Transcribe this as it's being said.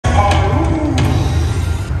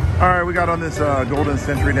All right, we got on this Golden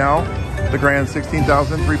Century now. The grand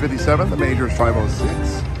 16,357. The major is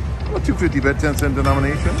 506. A 250 bet, 10-cent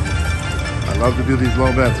denomination. I love to do these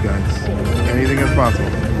low bets, guys. Anything is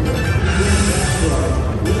possible.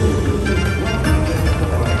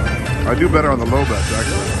 I do better on the low bets,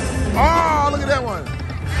 actually. Oh, look at that one.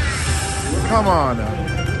 Come on now.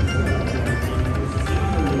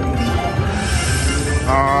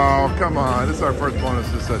 Oh, come on. This is our first bonus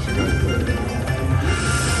this session, guys.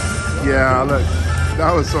 Yeah, look.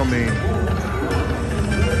 That was so mean.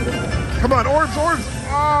 Come on, orbs, orbs.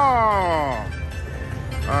 Oh.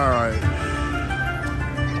 All right.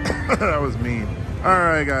 That was mean. All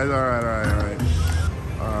right, guys. All right.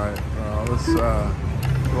 Let's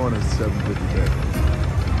go on a 750 bet.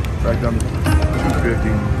 Back down to 250.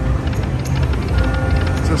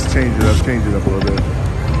 Just change it up a little bit.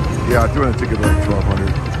 Yeah, I threw in a ticket like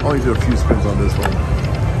 1,200. Only did a few spins on this one.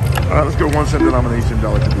 All right, let's go 1 cent denomination,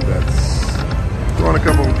 $1.50 bets. Throw on a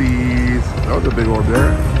couple of these. That was a big orb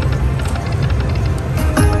there.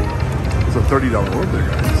 It's a $30 orb there,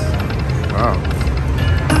 guys. Wow.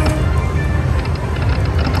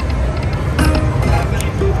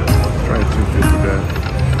 Let's try a 250 bet.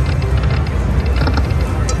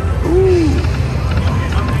 Ooh.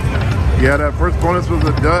 Yeah, that first bonus was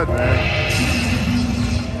a dud, man.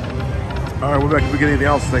 All right, we're back to the beginning of the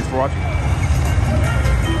else. Thanks for watching.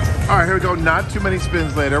 All right, here we go. Not too many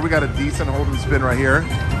spins later. We got a decent hold'em spin right here.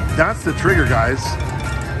 That's the trigger, guys.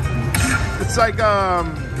 It's like,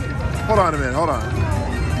 hold on a minute, hold on.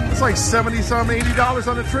 It's like 70-some, $80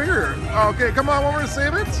 on the trigger. Okay, come on, one more to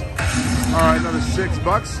save it. All right, another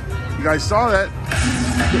 $6. You guys saw that.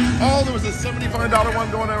 Oh, there was a $75 one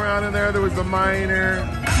going around in there. There was the minor.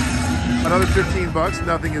 Another $15.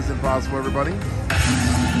 Nothing is impossible, everybody.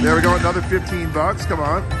 There we go, another $15. Come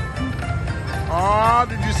on. Oh,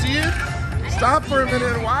 did you see it? Stop for a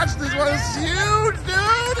minute and watch. This one is huge,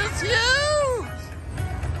 dude. It's huge.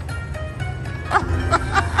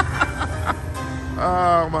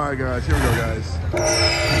 Oh my gosh. Here we go, guys.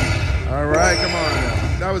 All right, come on.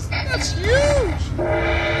 That's huge.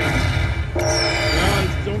 Guys,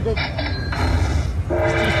 don't go.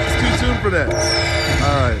 It's too soon for that.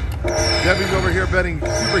 All right. Debbie's over here betting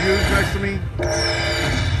super huge next to me.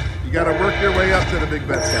 You got to work your way up to the big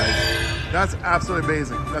bets, guys. That's absolutely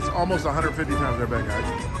amazing. That's almost 150 times our bet, guys.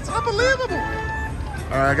 It's unbelievable.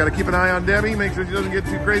 All right, I got to keep an eye on Debbie. Make sure she doesn't get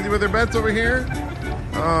too crazy with her bets over here.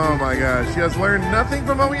 Oh, my gosh. She has learned nothing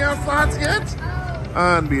from OER slots yet.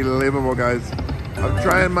 Unbelievable, guys. I'm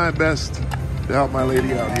trying my best to help my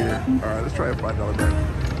lady out here. All right, let's try a $5 bet.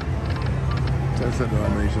 10-cent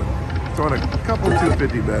denomination. Throwing a couple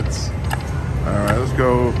 250 bets. All right, let's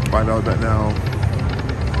go $5 bet now.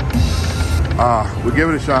 We'll give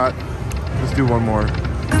it a shot. Let's do one more.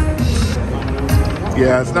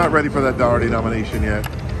 Yeah, it's not ready for that dollar denomination yet.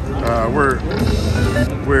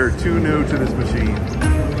 We're too new to this machine.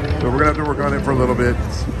 So we're gonna have to work on it for a little bit,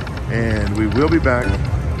 and we will be back.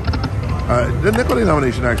 The nickel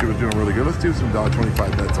denomination actually was doing really good. Let's do some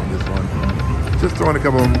 $1.25 bets on this one. Just throwing a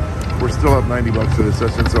couple of them. We're still up $90 for this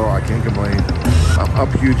session, so I can't complain. I'm up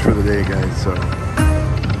huge for the day, guys, so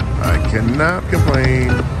I cannot complain.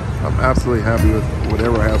 I'm absolutely happy with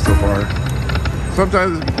whatever I have so far.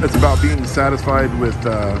 Sometimes it's about being satisfied with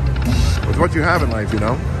what you have in life, you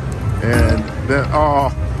know? And then,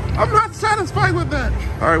 oh, I'm not satisfied with that.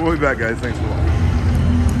 All right, we'll be back, guys. Thanks for watching.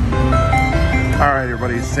 All right,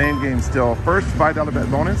 everybody, same game still. First $5 bet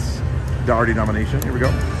bonus, dollar denomination. Here we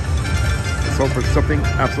go. Let's hope for something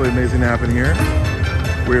absolutely amazing to happen here.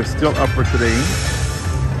 We're still up for today.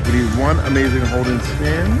 We need one amazing hold and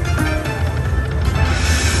spin.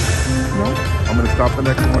 No, I'm gonna stop the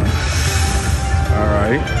next one. All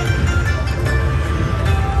right.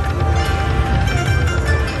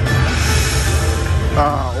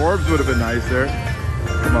 Orbs would have been nice there.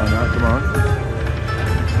 Come on now, come on.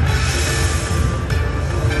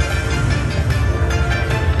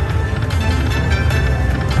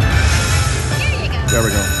 There we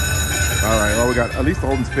go. All right, well, we got at least a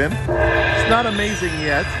hold and spin. It's not amazing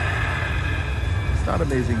yet. It's not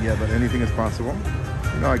amazing yet, but anything is possible.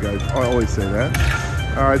 You know, guys, I always say that.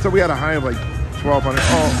 All right, so we had a high of like 1,200.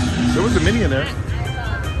 Oh, there was a mini in there.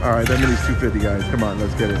 All right, that mini's 250, guys. Come on,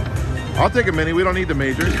 let's get it. I'll take a mini. We don't need the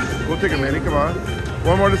major. We'll take a mini. Come on.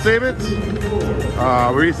 One more to save it.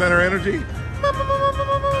 Recenter energy.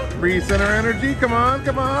 Recenter energy. Come on,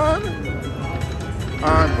 come on.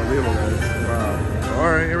 Unbelievable, guys. Wow.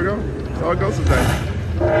 All right, here we go. That's how it goes sometimes.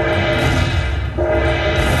 All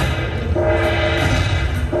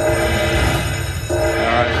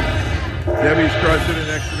right. Debbie's crushing it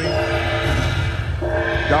next to me.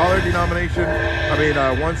 Dollar denomination,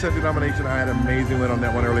 1 cent denomination. I had an amazing win on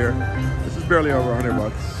that one earlier. This is barely over 100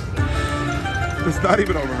 bucks. It's not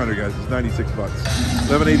even over 100, guys. It's 96 bucks.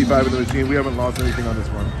 11.85 in the machine. We haven't lost anything on this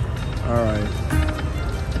one. All right.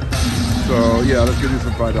 So yeah, let's go do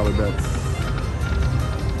some $5 bets.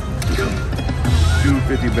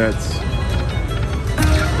 250 bets.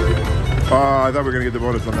 Oh, I thought we were gonna get the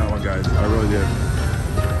bonus on that one, guys. I really did.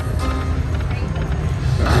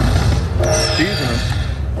 Teasing us.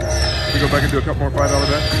 We go back and do a couple more $5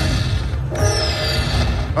 bets.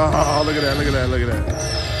 Oh, look at that! Look at that! Look at that!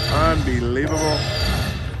 Unbelievable!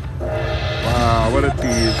 Wow, what a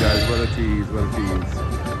tease, guys! What a tease! What a tease!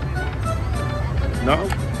 No,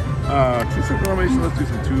 2 cent denomination. Let's do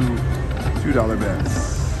some $2 bets.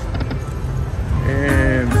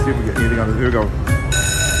 And see if we get anything on this. Here we go.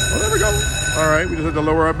 Well, there we go. All right, we just have to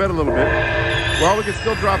lower our bet a little bit. Well, we can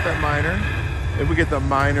still drop that minor. If we get the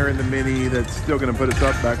minor and the mini, that's still going to put us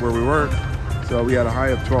up back where we were. So we had a high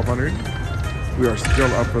of 1,200. We are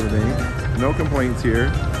still up for the day. No complaints here.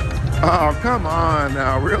 Oh, come on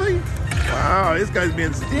now. Really? Wow, this guy's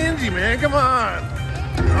being stingy, man. Come on.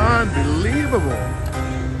 Unbelievable.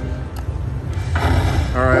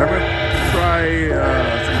 All right, I'm going to try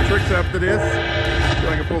some tricks after this. See if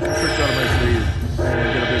I can pull some tricks out of my sleeve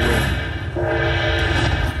and get a big win.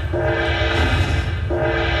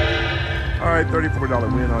 All right,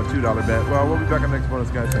 $34 win on a $2 bet. Well, we'll be back on the next bonus,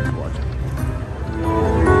 guys. Thanks for watching.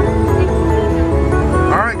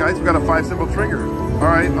 All right, guys, we got a 5 symbol trigger. All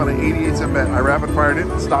right, on an 88 cent bet. I rapid fired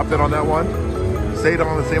it, stopped it on that one. Stayed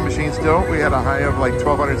on the same machine still. We had a high of like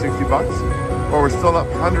 1,260 bucks. Well, we're still up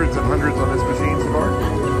hundreds and hundreds on this machine so far.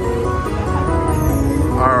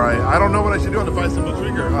 All right, I don't know what I should do on the 5 symbol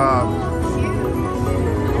trigger.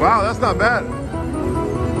 Wow, that's not bad.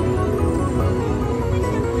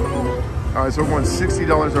 All right, so we're going $60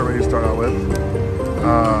 already to start out with.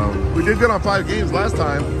 We did good on 5 games last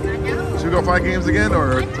time. Should we go 5 games again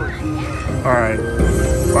or? All right,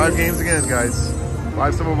 5 games again, guys.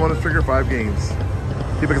 5 symbol bonus trigger, 5 games.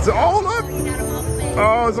 People can say, oh look,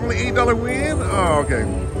 oh it's only $8 win. Oh okay.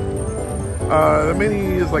 The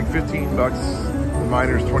mini is like 15 bucks. The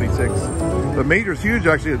minor's 26. The major's huge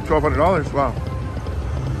actually at $1,200. Wow.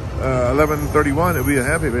 11.31. It'll be a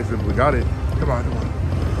happy basically if we got it. Come on, come on.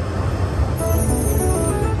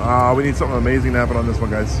 We need something amazing to happen on this one,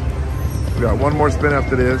 guys. We got one more spin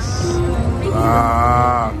after this.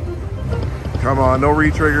 Come on, no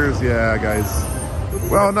re-triggers. Yeah, guys.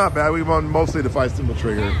 Well, not bad. We won mostly the 5 symbol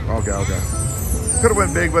trigger. Okay, okay. Could have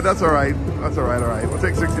went big, but that's all right. That's all right, all right. We'll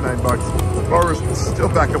take 69 bucks. Well, we're still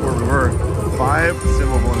back up where we were. 5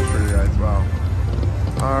 symbol bonus trigger, guys. Wow.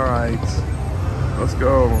 All right. Let's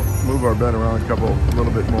go move our bet around a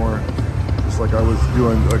little bit more. Just like I was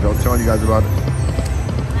doing, like I was telling you guys about.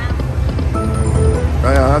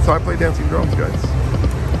 Yeah, that's how I play Dancing Drums, guys.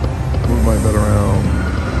 Move my bet around.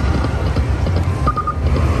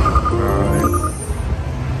 Alright.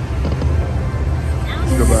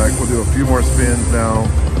 Let's go back. We'll do a few more spins now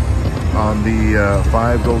on the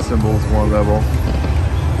 5 gold symbols, one level.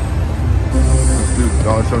 Let's do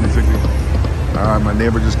 $1.7060. Alright, my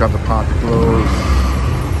neighbor just got the pot to close.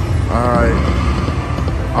 Alright.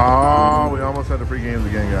 Oh, we almost had the free games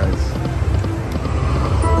again, guys.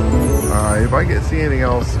 Alright, if I see anything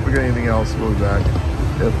else, if we get anything else, we'll be back.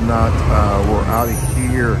 If not, we're out of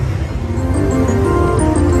here.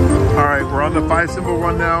 Alright, we're on the 5 symbol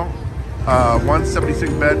one now.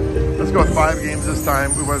 176 bet. Let's go with 5 games this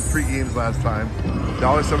time. We won 3 games last time.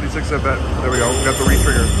 $1.76 a bet. There we go. We got the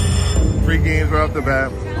re-trigger. 3 games right off the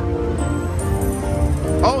bat.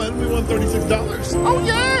 Oh, and we won $36. Oh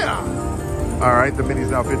yeah! Alright, the mini's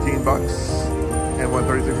now 15 bucks. And won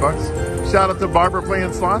 36 bucks. Shout out to Barbara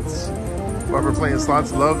playing slots. Barbara playing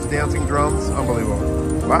slots, loves Dancing Drums. Unbelievable.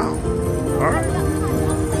 Wow. All right.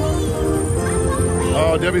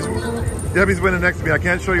 Oh, Debbie's winning next to me. I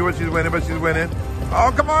can't show you what she's winning, but she's winning.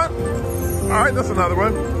 Oh, come on. All right, that's another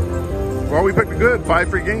one. Well, we picked a good 5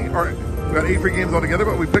 free games. Or we got 8 free games altogether,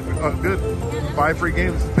 but we picked a good 5 free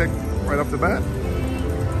games picked right off the bat.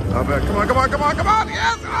 Not bad. Come on, come on, come on, come on.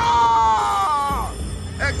 Yes. Oh!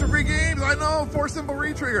 Extra free games. I know. 4 symbol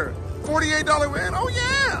re-trigger. $48 win. Oh,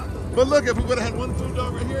 yeah. But look, if we would have had one food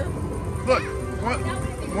dog right here, look,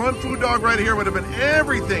 one food dog right here would have been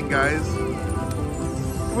everything, guys.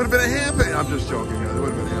 It would have been a handbag. I'm just joking, guys. It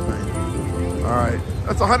would have been a handbag. All right.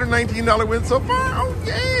 That's a $119 win so far. Oh,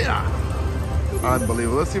 yeah.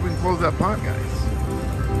 Unbelievable. Let's see if we can close that pot, guys.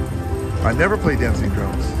 I never play Dancing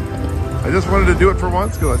Drums. I just wanted to do it for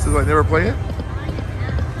once because I said I never play it.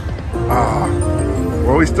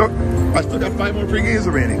 Well, I still got 5 more free games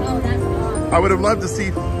remaining. I would have loved to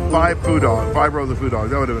see 5 food dogs, 5 rows of food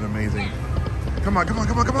dogs. That would have been amazing. Come on, come on,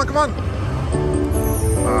 come on, come on, come on.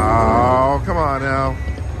 Oh, come on now.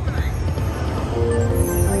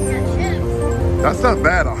 That's not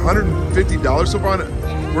bad. $150 so far.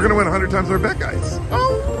 We're gonna win 100 times our bet, guys.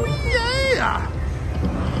 Oh yeah!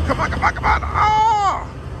 Come on, come on, come on! Oh!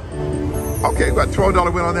 Okay, we got a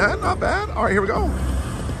 $12 win on that. Not bad. All right, here we go.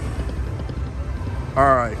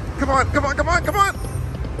 All right, come on, come on, come on, come on!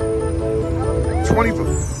 20.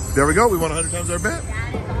 There we go. We won 100 times our bet.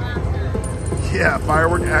 Yeah,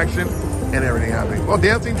 firework action and everything happening. Well,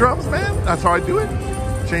 dancing drums, man. That's how I do it.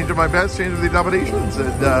 Changing my bets, changing the denominations,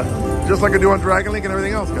 and just like I do on Dragon Link and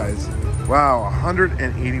everything else, guys. Wow,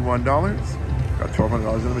 $181. Got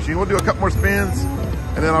 $1,200 in the machine. We'll do a couple more spins,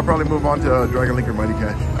 and then I'll probably move on to Dragon Link or Mighty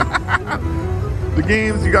Cash. The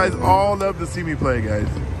games you guys all love to see me play, guys.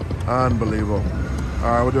 Unbelievable.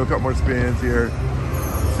 All right, we'll do a couple more spins here.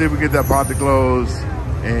 See if we get that pot to close,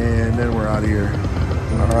 and then we're out of here.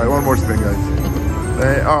 All right, one more spin, guys.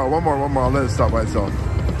 Oh, one more. I'll let it stop by itself.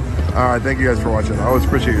 All right, thank you guys for watching. I always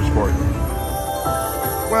appreciate your support.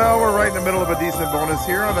 Well, we're right in the middle of a decent bonus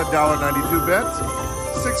here on a $1.92 bet.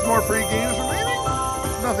 6 more free games remaining.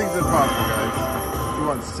 Nothing's impossible, guys. We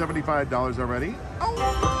won $75 already.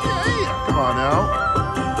 Okay, come on now.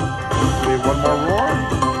 We need one more roar.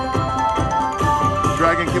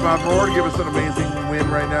 Dragon came out roar to give us an amazing win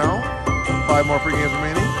right now. 5 more free games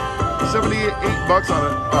remaining. 78 bucks on a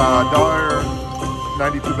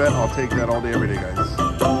 $1.92 bet. I'll take that all day, every day, guys.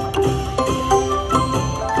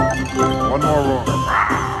 One more roar.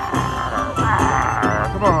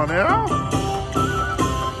 Come on now.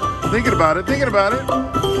 Thinking about it, thinking about it.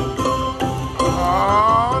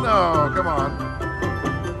 Oh no, come on.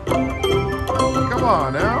 Come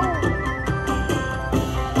on now.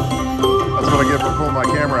 That's what I get for pulling my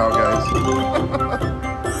camera out, guys.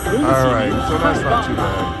 Alright, so that's not too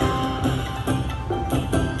bad.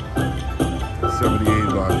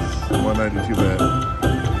 78 bucks, 192 bet.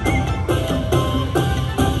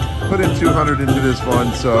 Put in 200 into this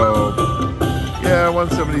one, so yeah,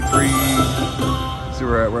 173. See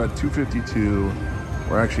where we're at 252.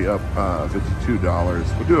 We're actually up $52.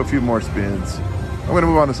 We'll do a few more spins. I'm gonna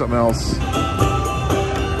move on to something else. All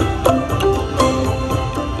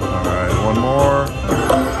right, one more.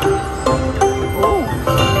 Oh.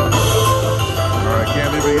 All right,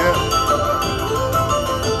 can't leave it yet.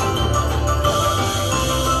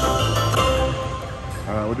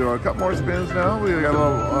 We'll do a couple more spins now. We got a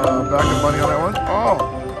little back of money on that one. Oh,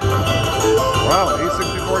 wow,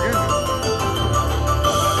 864 again.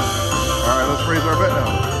 All right, let's raise our bet now.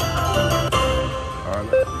 All right,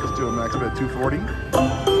 let's do a max bet 240.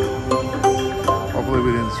 Hopefully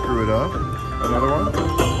we didn't screw it up. Another one.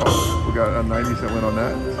 Oh, we got a 90-cent win on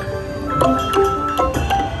that.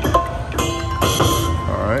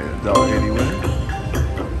 All right, $1.80 win.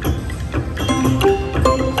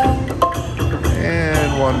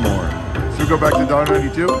 One more. Should we go back to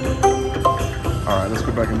 $1.92? All right, let's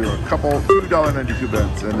go back and do a couple $2.92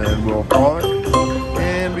 bets, and then we'll call it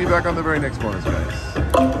and be back on the very next bonus, guys.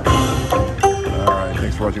 All right,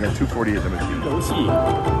 thanks for watching. At 248 the machine.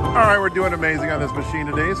 All right, we're doing amazing on this machine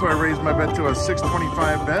today, so I raised my bet to a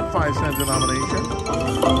 $6.25 bet, 5 cent denomination.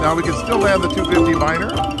 Now we can still land the 250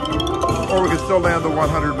 minor, or we can still land the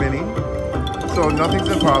 100 mini. So nothing's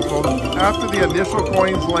impossible. After the initial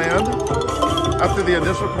coins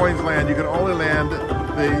land, you can only land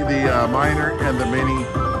the minor and the mini.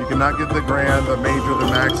 You cannot get the grand, the major, the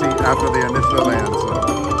maxi after the initial land. So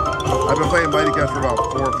I've been playing Mighty Cash for about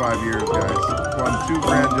 4 or 5 years, guys. Won 2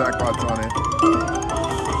 grand jackpots on it.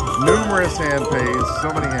 Numerous hand pays,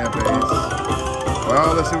 so many hand pays.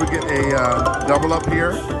 Well, let's see if we get a double up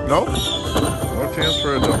here. Nope, no chance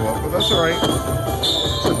for a double up, but that's all right.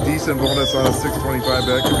 It's a decent bonus on a $6.25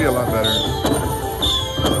 bet. Could be a lot better.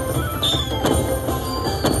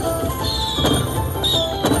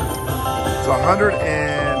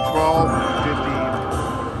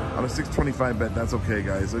 $112.50 on a $6.25 bet. That's okay,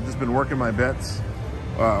 guys. I've just been working my bets,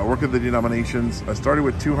 working the denominations. I started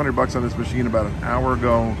with 200 bucks on this machine about an hour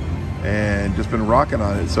ago and just been rocking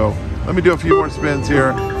on it. So let me do a few more spins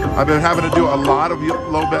here. I've been having to do a lot of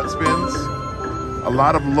low bet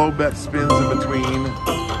spins, in between.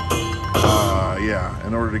 Yeah,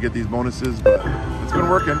 in order to get these bonuses, but it's been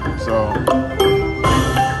working. So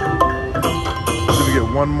get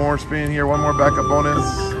one more spin here, one more backup bonus.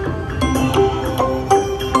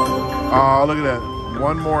 Oh, look at that.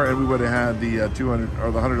 One more and we would have had the 200 or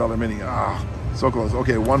the $100 mini. Ah, so close.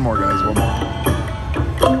 Okay, one more, guys, one more.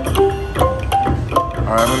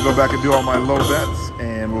 All right, I'm gonna go back and do all my low bets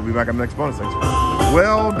and we'll be back on the next bonus. Thanks.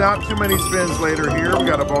 Well, not too many spins later here. We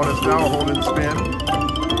got a bonus now, a hold and spin.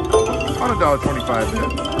 on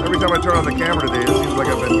 $1.25. Every time I turn on the camera today, it seems like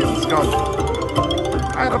I've been getting skunked.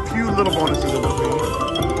 I had a few little bonuses in between.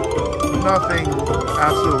 Nothing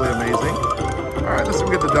absolutely amazing. All right, let's see if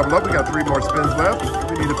we get the double up. We got 3 more spins left.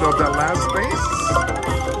 We need to fill up that last space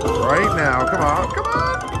right now. Come on, come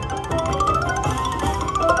on.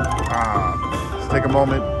 Let's take a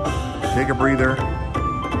moment, take a breather.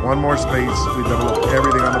 1 more space. We double up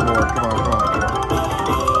everything on the board. Come on, come on, come on.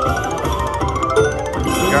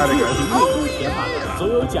 Got it, guys. Oh, yeah.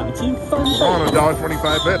 On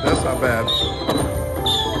 $1.25 bet. That's not bad.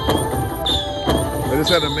 I just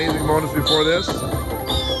had an amazing bonus before this.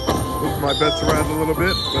 Moved my bets around a little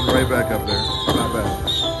bit, went right back up there. Not bad.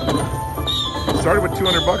 Started with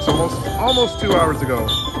 200 bucks almost 2 hours ago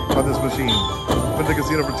on this machine. Been to the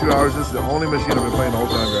casino for 2 hours. This is the only machine I've been playing the whole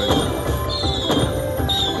time, guys.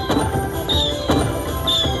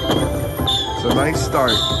 It's a nice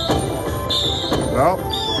start. Well,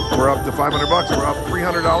 we're up to 500 bucks. We're up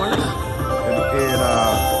 $300 in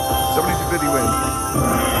 7250 wins.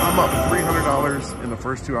 I'm up $300 in the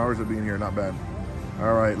first 2 hours of being here. Not bad.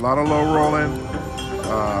 All right, a lot of low rolling.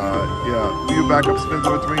 Yeah, few backup spins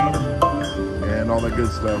in between, and all that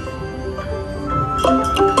good stuff.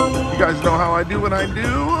 You guys know how I do what I do.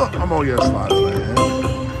 I'm oh yeah slots, man.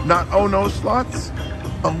 Not oh no slots.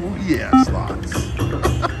 Oh yeah slots.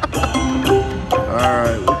 All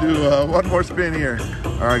right, we'll do 1 more spin here.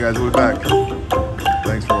 All right, guys, we'll be back.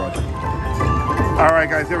 Thanks for watching. All right,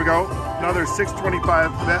 guys, here we go. Another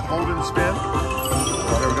 625 bet hold and spin.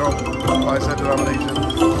 Oh, there we go. 5 cent denomination.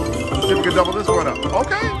 Let's see if we can double this one up.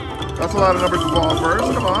 Okay, that's a lot of numbers to fall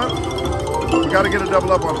first. Come on. We got to get a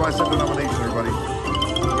double up on 5 cent denomination, everybody.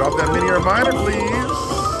 Drop that mini reminder, please.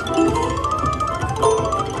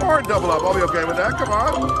 Or a double up. I'll be okay with that. Come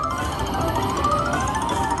on.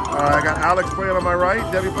 All right, I got Alex playing on my right,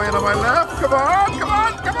 Debbie playing on my left. Come on, come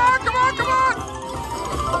on, come on, come on, come on.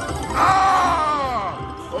 Ah!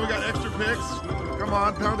 Oh, we got extra picks. Come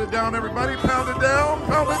on, pound it down, everybody. Pound it down,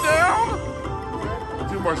 pound it down.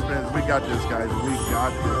 2 more spins. We got this, guys. We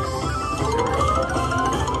got this.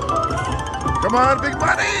 Come on, big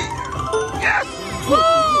money. Yes. Woo!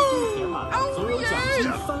 Oh,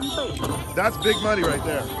 yeah. That's big money right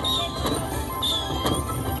there.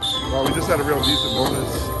 Well, we just had a real decent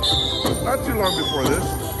bonus not too long before this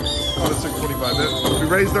on a 625 bet. We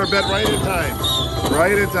raised our bet right in time.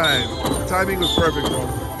 Right in time. The timing was perfect, bro.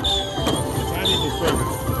 The timing was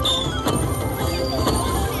perfect.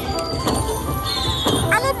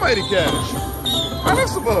 I love Mighty Cash. I love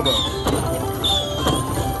Saboba.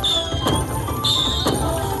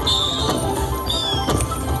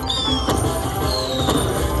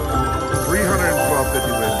 $312.50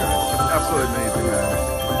 win, guys. Absolutely amazing, man.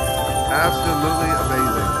 Absolutely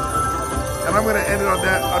amazing. And I'm going to end it on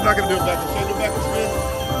that. I'm not going to do a back and spin. Do back and spin.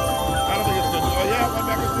 I don't think it's going to do. Oh, yeah, one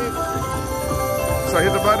back and spin. So I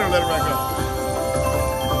hit the button or let it back up?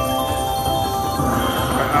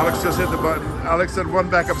 All right, Alex just hit the button. Alex said 1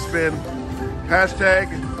 backup spin. Hashtag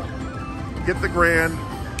get the grand.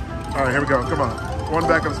 All right, here we go. Come on. 1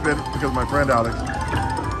 backup spin because of my friend Alex.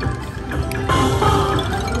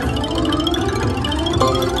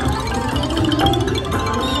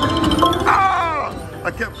 I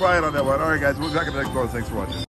kept quiet on that one. All right, guys, we'll be back in the next bonus. Thanks for watching.